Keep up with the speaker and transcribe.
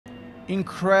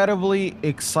incredibly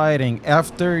exciting.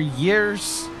 After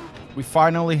years, we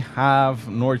finally have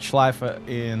Nordschleife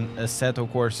in Assetto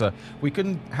Corsa. We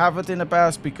couldn't have it in the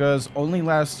past because only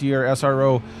last year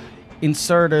SRO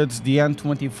inserted the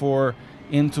N24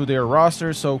 into their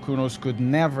roster, so Kunos could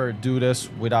never do this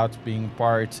without being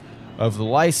part of the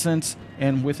license.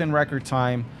 And within record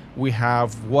time, we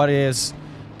have what is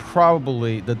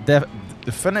probably the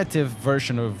definitive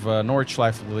version of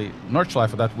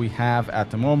Nordschleife that we have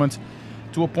at the moment,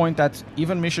 to a point that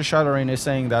even Misha Shadarin is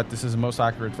saying that this is the most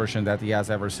accurate version that he has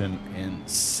ever seen in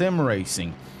sim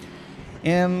racing.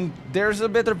 And there's a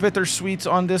bit of bittersweet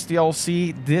on this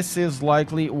DLC. This is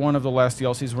likely one of the last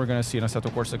DLCs we're going to see in Assetto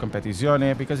Corsa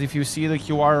Competizione, because if you see the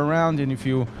QR around and if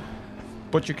you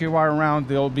put your QR around,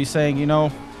 they'll be saying, you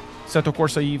know, Assetto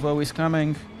Corsa Evo is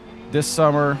coming this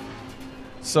summer.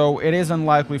 So it is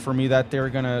unlikely for me that they're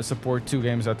going to support two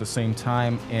games at the same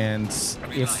time. And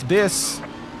if this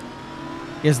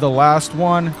is the last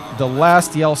one, the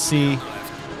last DLC,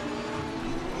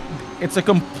 it's a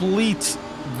complete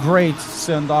great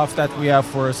send-off that we have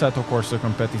for Assetto Corsa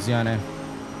Competizione.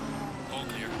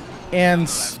 And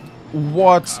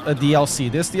what a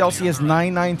DLC. This DLC is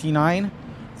 $9.99.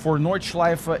 For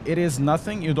Nordschleife, it is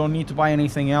nothing. You don't need to buy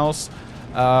anything else.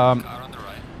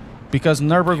 Because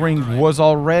Nürburgring was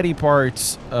already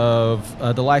part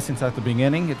of the license at the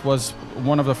beginning. It was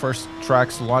one of the first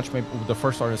tracks to launch, maybe the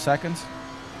first or the second.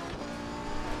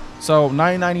 So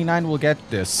 $9.99 will get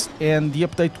this. And the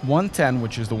update 110,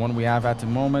 which is the one we have at the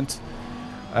moment,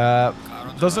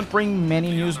 doesn't bring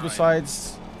many news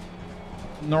besides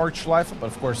Nordschleife, but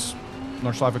of course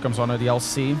Nordschleife comes on a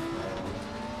DLC.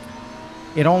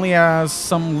 It only has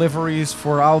some liveries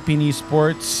for Alpine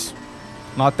Esports.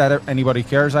 Not that anybody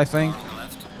cares, I think.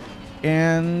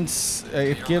 And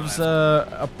it gives an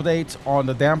update on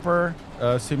the damper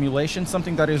simulation,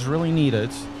 something that is really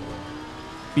needed.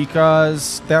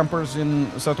 Because dampers in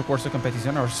Assetto Corsa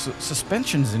Competizione, or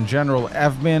suspensions in general,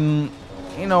 have been,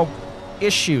 you know,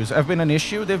 issues. Have been an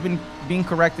issue. They've been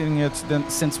correcting it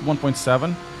since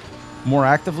 1.7 more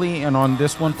actively, and on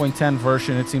this 1.10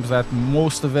 version, it seems that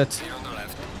most of it,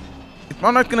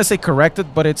 I'm not gonna say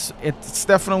corrected, but it's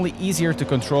definitely easier to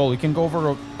control. You can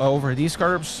go over these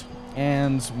curves,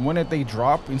 and when they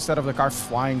drop, instead of the car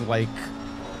flying like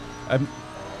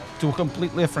to a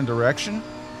completely different direction,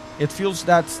 it feels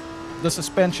that the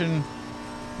suspension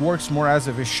works more as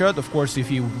if it should. Of course, if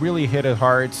you really hit it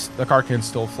hard, the car can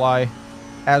still fly,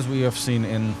 as we have seen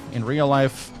in real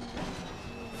life.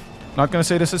 Not gonna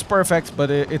say this is perfect, but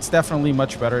it's definitely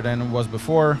much better than it was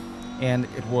before, and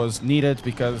it was needed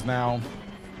because now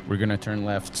we're gonna turn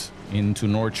left into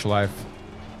Nordschleife.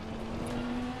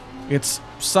 It's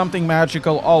something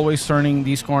magical, always turning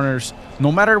these corners.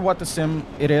 No matter what the sim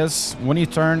it is, when you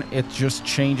turn, it just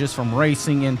changes from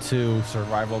racing into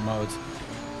survival mode.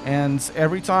 And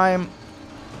every time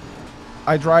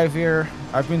I drive here,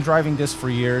 I've been driving this for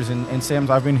years, and sims,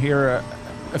 I've been here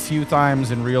a few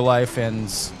times in real life,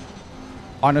 and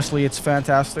honestly, it's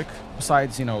fantastic.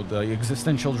 Besides, you know, the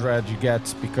existential dread you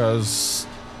get because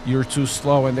you're too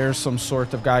slow and there's some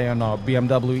sort of guy on a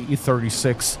BMW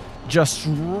E36 just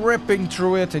ripping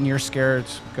through it, and you're scared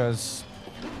because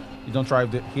you don't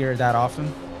drive here that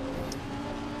often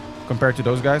compared to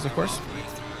those guys, of course.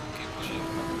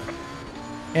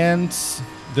 And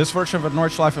this version of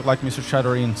Nordschleife, like Mr.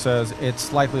 Shadarin says,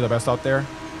 it's likely the best out there.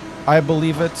 I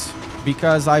believe it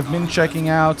because I've been checking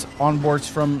out onboards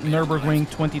from Nürburgring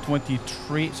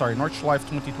 2023, sorry, Nordschleife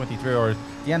 2023, or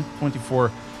the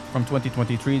N24 from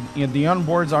 2023, and the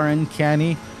onboards are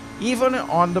uncanny, even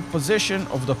on the position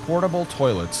of the portable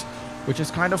toilets, which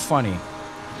is kind of funny.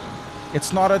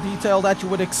 It's not a detail that you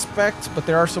would expect, but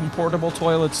there are some portable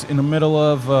toilets in the middle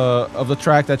of the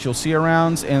track that you'll see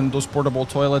around, and those portable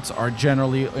toilets are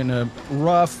generally in a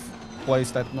rough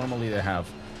place that normally they have.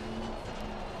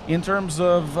 In terms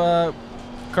of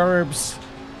curbs,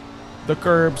 the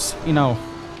curbs, you know,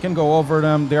 can go over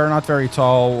them. They are not very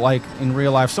tall, like in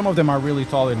real life. Some of them are really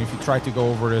tall, and if you try to go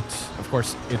over it, of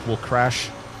course, it will crash.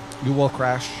 You will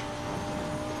crash.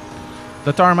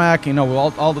 The tarmac, you know,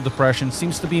 with all the depression,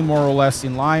 seems to be more or less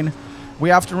in line. We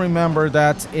have to remember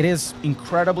that it is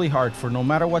incredibly hard for no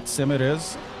matter what sim it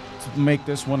is to make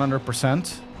this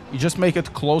 100%. You just make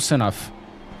it close enough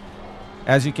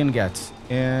as you can get.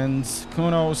 And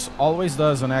Kunos always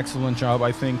does an excellent job.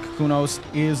 I think Kunos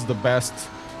is the best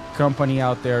company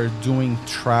out there doing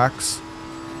tracks.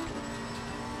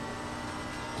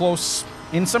 Close.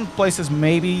 In some places,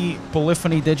 maybe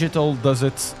Polyphony Digital does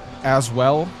it as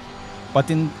well. But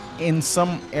in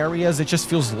some areas, it just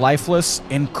feels lifeless.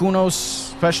 And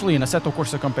Kunos, especially in Assetto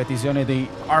Corsa Competizione, they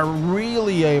are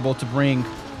really able to bring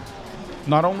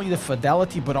not only the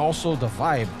fidelity, but also the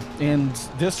vibe. And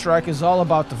this track is all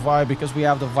about the vibe because we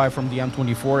have the vibe from the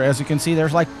M24. As you can see,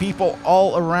 there's like people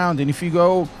all around. And if you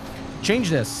go change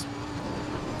this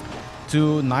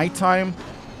to nighttime,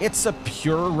 it's a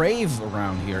pure rave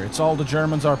around here. It's all the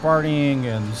Germans are partying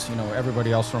and, you know,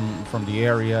 everybody else from the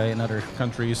area in other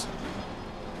countries.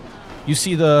 You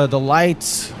see the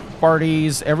lights,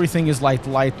 parties, everything is like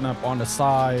lighting up on the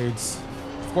sides.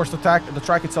 Of course, the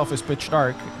track itself is pitch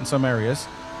dark in some areas,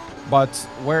 but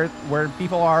where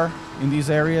people are in these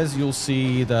areas, you'll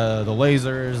see the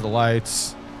lasers, the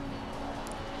lights,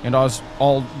 and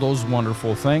all those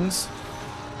wonderful things.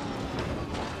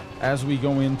 As we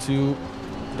go into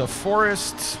the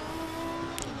forest,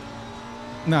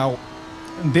 now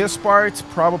this part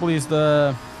probably is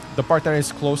the part that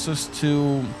is closest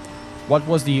to what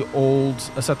was the old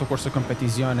Assetto Corsa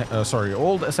Competizione,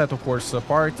 old Assetto Corsa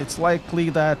part. It's likely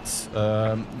that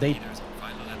they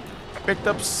picked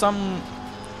up some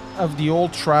of the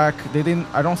old track.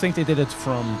 I don't think they did it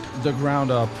from the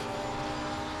ground up.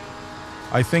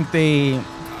 I think they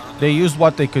used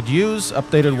what they could use,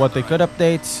 updated what they could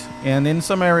update, and in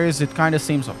some areas it kind of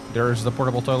seems, there's the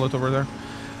portable toilet over there.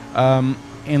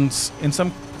 In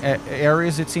some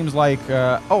areas it seems like,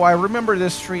 oh, I remember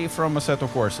this tree from Assetto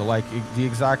Corsa, like the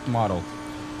exact model.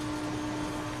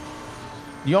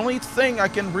 The only thing I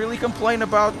can really complain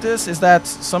about this is that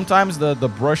sometimes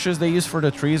the brushes they use for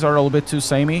the trees are a little bit too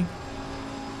samey.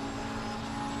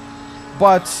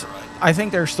 But I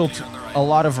think there's still a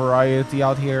lot of variety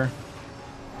out here.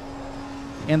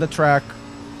 And the track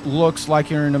looks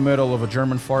like you're in the middle of a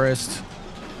German forest.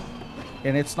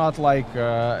 And it's not like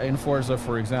in Forza,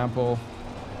 for example,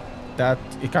 that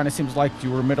it kind of seems like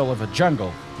you were in the middle of a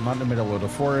jungle, not in the middle of the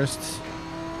forest.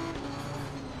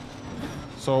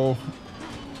 So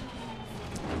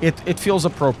it feels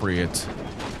appropriate.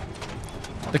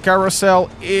 The carousel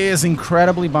is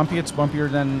incredibly bumpy. It's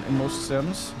bumpier than in most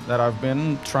sims that I've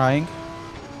been trying.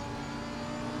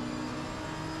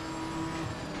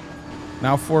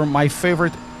 Now for my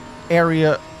favorite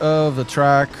area of the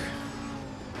track,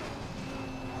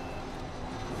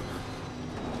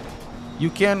 you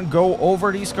can go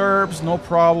over these curbs, no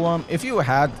problem. If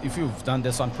you've done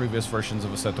this on previous versions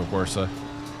of Assetto Corsa,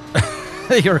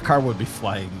 your car would be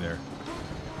flying there.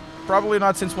 Probably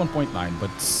not since 1.9,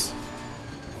 but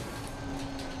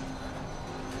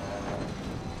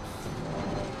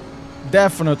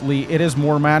definitely it is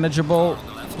more manageable.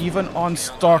 Even on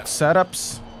stock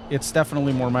setups, it's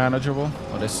definitely more manageable.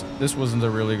 But this wasn't a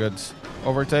really good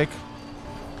overtake.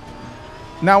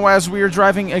 Now, as we are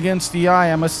driving against the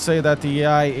AI, I must say that the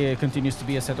AI continues to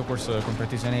be Assetto Corsa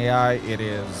Competizione AI. It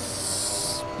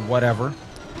is whatever.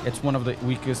 It's one of the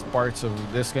weakest parts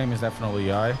of this game, is definitely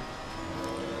AI.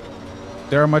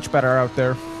 There are much better out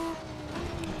there.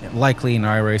 Likely in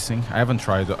iRacing. I haven't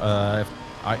tried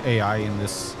AI in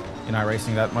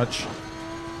iRacing that much.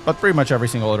 But pretty much every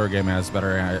single other game has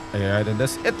better AI than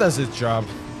this. It does its job.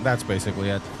 That's basically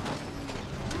it.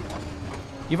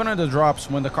 Even in the drops,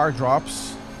 when the car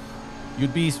drops,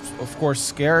 you'd be, of course,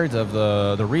 scared of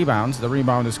the rebounds. The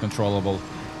rebound is controllable.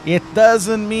 It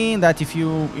doesn't mean that if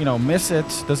you miss it,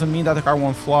 doesn't mean that the car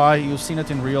won't fly. You've seen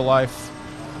it in real life.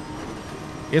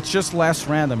 It's just less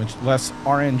random. It's less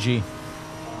RNG.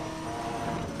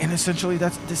 And essentially,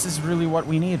 this is really what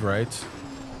we need, right?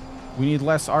 We need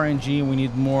less RNG. We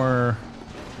need more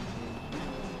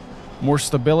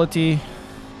stability.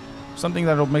 Something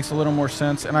that makes a little more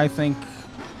sense. And I think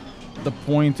the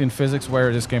point in physics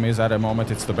where this game is at the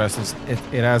moment, it's the best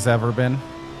it has ever been.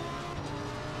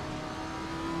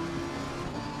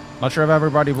 Not sure if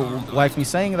everybody will like me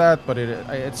saying that, but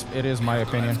it is my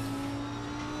opinion.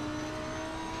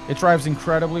 It drives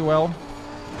incredibly well.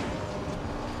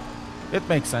 It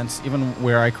makes sense, even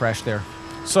where I crashed there.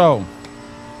 So,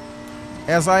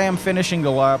 as I am finishing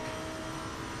the lap,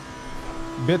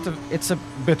 it's a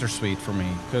bittersweet for me,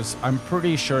 because I'm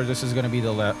pretty sure this is going to be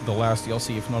the last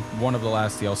DLC, if not one of the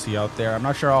last DLC out there. I'm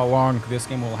not sure how long this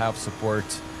game will have support,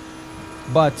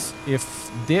 but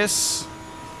if this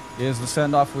is the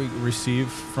send-off we receive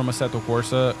from Assetto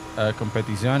Corsa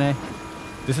Competizione,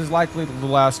 this is likely to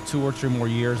last 2 or 3 more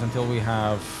years until we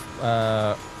have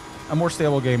a more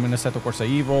stable game in Assetto Corsa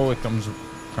Evo. It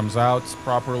comes out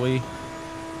properly.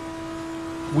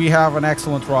 We have an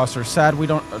excellent roster. Sad we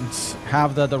don't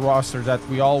have the roster that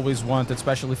we always want,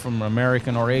 especially from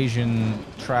American or Asian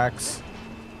tracks.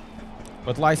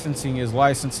 But licensing is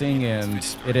licensing, and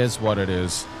it is what it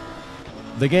is.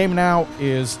 The game now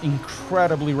is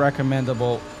incredibly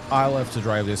recommendable. I love to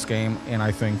drive this game, and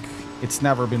I think it's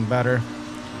never been better.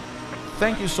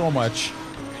 Thank you so much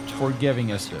for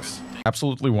giving us this.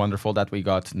 Absolutely wonderful that we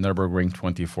got Nürburgring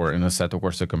 24 in Assetto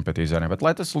Corsa Competizione. But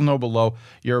let us know below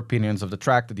your opinions of the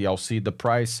track, the DLC, the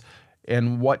price,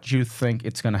 and what you think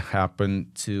it's going to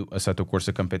happen to Assetto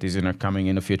Corsa Competizione coming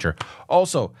in the future.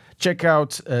 Also, check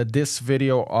out this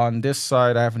video on this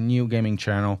side. I have a new gaming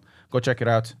channel. Go check it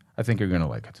out. I think you're going to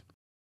like it.